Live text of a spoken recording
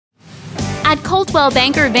At Coldwell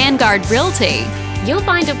Banker Vanguard Realty, you'll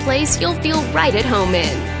find a place you'll feel right at home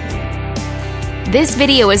in. This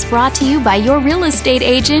video is brought to you by your real estate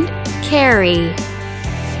agent, Carrie.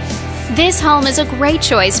 This home is a great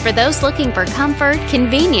choice for those looking for comfort,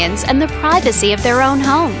 convenience, and the privacy of their own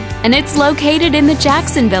home, and it's located in the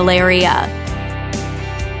Jacksonville area.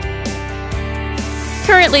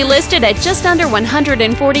 Currently listed at just under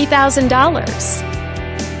 $140,000.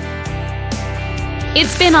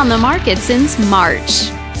 It's been on the market since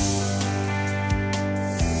March.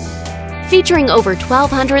 Featuring over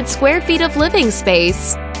 1,200 square feet of living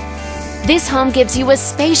space, this home gives you a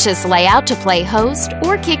spacious layout to play host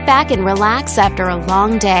or kick back and relax after a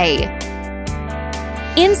long day.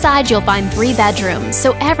 Inside, you'll find 3 bedrooms,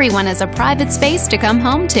 so everyone has a private space to come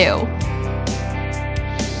home to,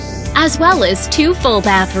 as well as 2 full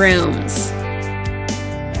bathrooms.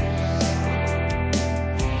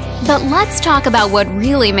 But let's talk about what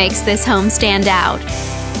really makes this home stand out.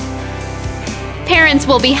 Parents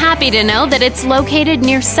will be happy to know that it's located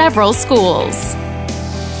near several schools.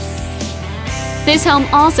 This home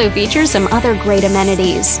also features some other great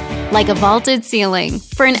amenities, like a vaulted ceiling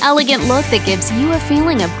for an elegant look that gives you a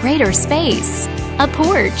feeling of greater space, a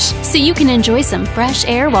porch so you can enjoy some fresh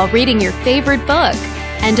air while reading your favorite book,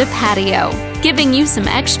 and a patio, giving you some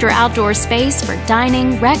extra outdoor space for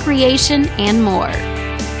dining, recreation, and more.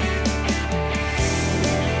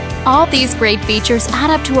 All these great features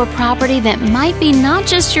add up to a property that might be not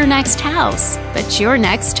just your next house, but your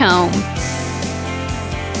next home.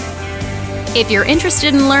 If you're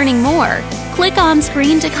interested in learning more, click on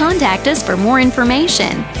screen to contact us for more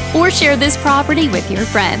information or share this property with your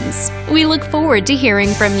friends. We look forward to hearing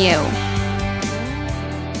from you.